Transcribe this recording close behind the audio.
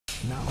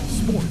Now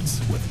sports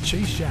with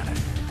Chase Shannon.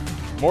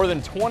 More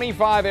than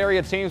 25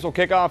 area teams will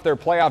kick off their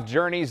playoff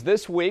journeys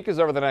this week, as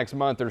over the next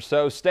month or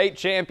so, state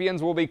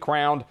champions will be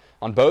crowned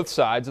on both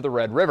sides of the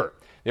Red River.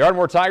 The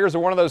Ardmore Tigers are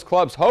one of those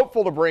clubs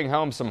hopeful to bring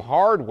home some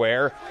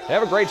hardware. They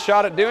have a great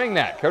shot at doing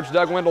that. Coach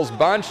Doug Wendell's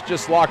bunch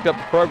just locked up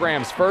the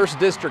program's first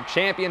district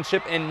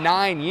championship in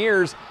 9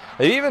 years.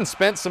 They've even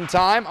spent some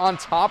time on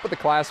top of the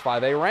Class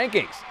 5A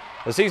rankings.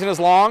 The season is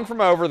long from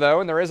over,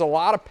 though, and there is a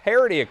lot of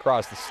parity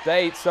across the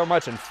state. So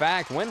much, in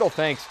fact, Wendell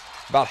thinks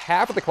about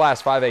half of the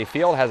Class 5A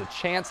field has a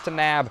chance to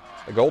nab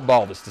the gold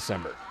ball this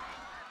December.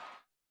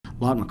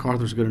 Lott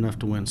MacArthur's good enough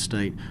to win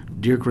state.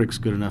 Deer Creek's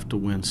good enough to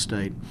win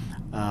state.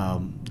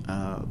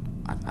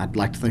 I'd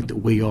like to think that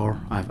we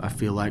are. I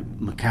feel like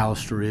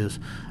McAllister is.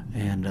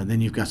 And then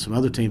you've got some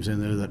other teams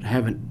in there that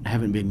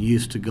haven't been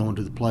used to going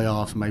to the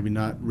playoffs, maybe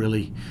not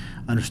really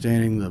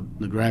understanding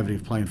the gravity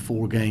of playing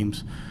 4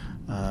 games.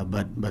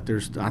 But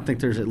I think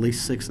there's at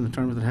least 6 in the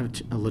tournament that have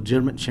a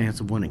legitimate chance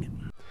of winning it.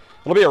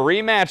 It'll be a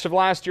rematch of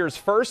last year's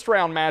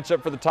first-round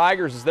matchup for the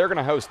Tigers, as they're going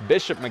to host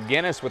Bishop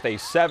McGuinness with a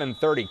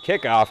 7:30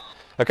 kickoff.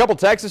 A couple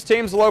Texas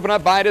teams will open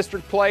up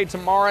bi-district play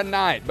tomorrow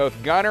night.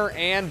 Both Gunner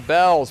and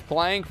Bells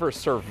playing for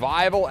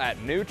survival at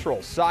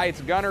neutral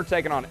sites. Gunner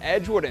taking on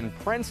Edgewood and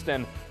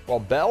Princeton, while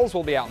Bells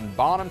will be out in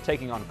Bonham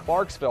taking on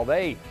Clarksville.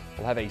 They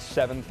will have a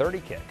 7:30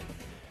 kick.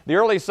 The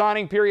early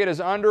signing period is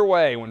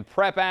underway when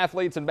prep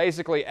athletes in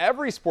basically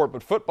every sport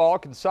but football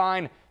can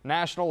sign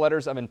national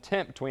letters of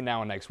intent between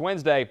now and next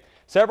Wednesday.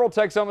 Several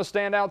Texoma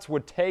standouts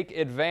would take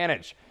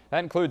advantage. That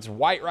includes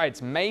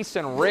White-Wright's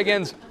Mason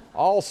Riggins,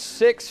 all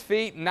 6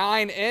 feet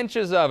 9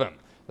 inches of him.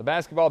 The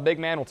basketball big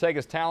man will take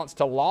his talents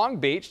to Long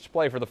Beach to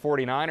play for the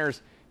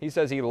 49ers. He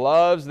says he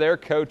loves their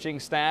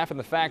coaching staff and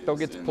the fact they'll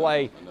get to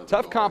play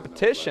tough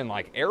competition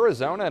like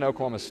Arizona and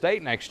Oklahoma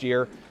State next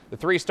year. The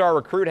 3-star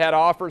recruit had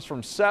offers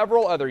from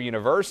several other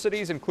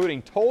universities,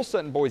 including Tulsa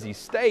and Boise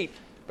State,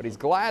 but he's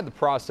glad the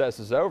process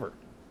is over.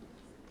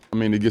 I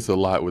mean, it gets a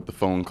lot with the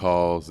phone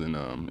calls, and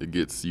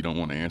you don't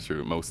want to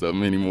answer most of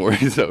them anymore.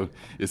 So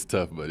it's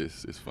tough, but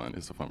it's fun.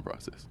 It's a fun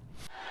process.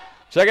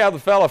 Check out the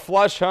fella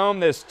flush home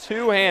this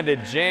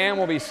two-handed jam.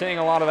 We'll be seeing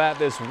a lot of that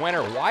this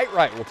winter.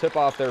 White-Wright will tip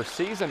off their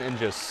season in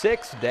just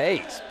 6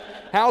 days.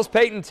 How's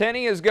Peyton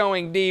Tenney is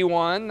going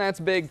D1. That's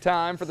big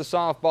time for the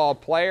softball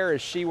player,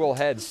 as she will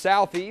head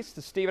southeast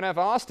to Stephen F.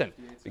 Austin,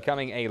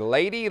 becoming a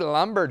Lady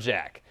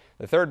Lumberjack.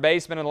 The third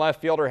baseman and left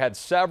fielder had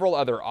several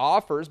other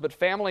offers, but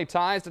family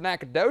ties to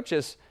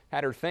Nacogdoches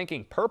had her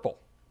thinking purple.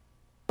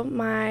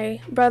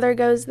 My brother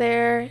goes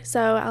there,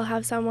 so I'll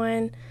have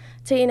someone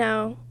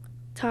to,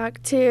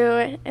 talk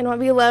to and won't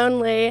be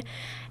lonely.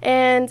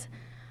 And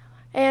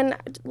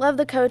love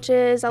the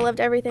coaches. I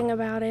loved everything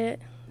about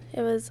it.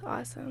 It was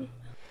awesome.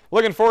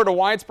 Looking forward to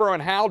Whitesboro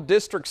and Howell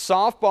District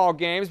softball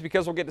games,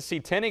 because we'll get to see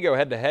Tenney go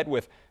head-to-head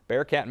with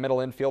Bearcat middle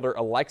infielder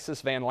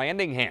Alexis Van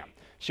Landingham.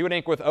 She would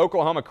ink with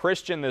Oklahoma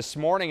Christian this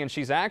morning, and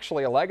she's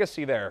actually a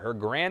legacy there. Her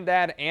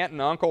granddad, aunt,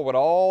 and uncle would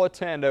all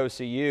attend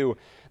OCU.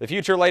 The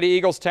future Lady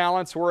Eagles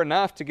talents were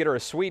enough to get her a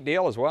sweet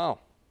deal as well.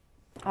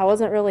 I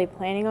wasn't really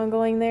planning on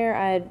going there.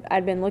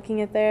 I'd been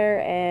looking at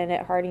there and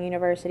at Harding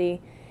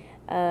University,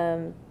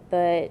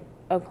 but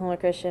Oklahoma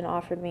Christian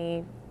offered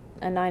me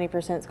a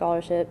 90%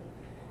 scholarship,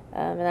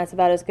 and that's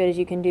about as good as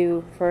you can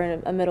do for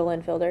a middle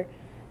infielder.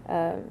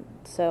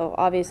 So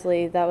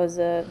obviously that was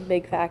a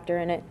big factor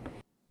in it.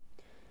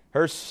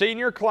 Her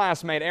senior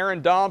classmate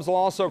Aaron Dobbs will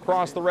also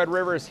cross the Red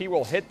River, as he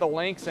will hit the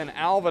links in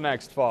Alva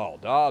next fall.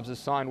 Dobbs is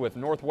signed with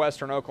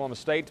Northwestern Oklahoma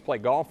State to play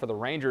golf for the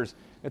Rangers.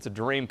 It's a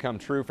dream come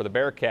true for the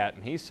Bearcat,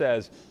 and he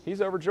says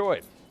he's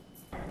overjoyed.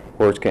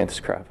 Words can't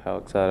describe how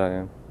excited I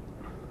am.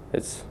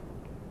 It's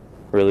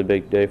a really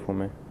big day for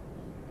me.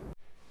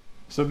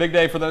 So big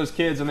day for those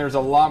kids, and there's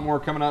a lot more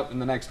coming up in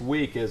the next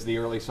week as the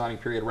early signing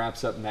period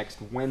wraps up next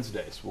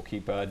Wednesday. So we'll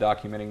keep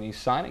documenting these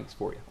signings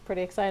for you.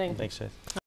 Pretty exciting. Thanks, Seth.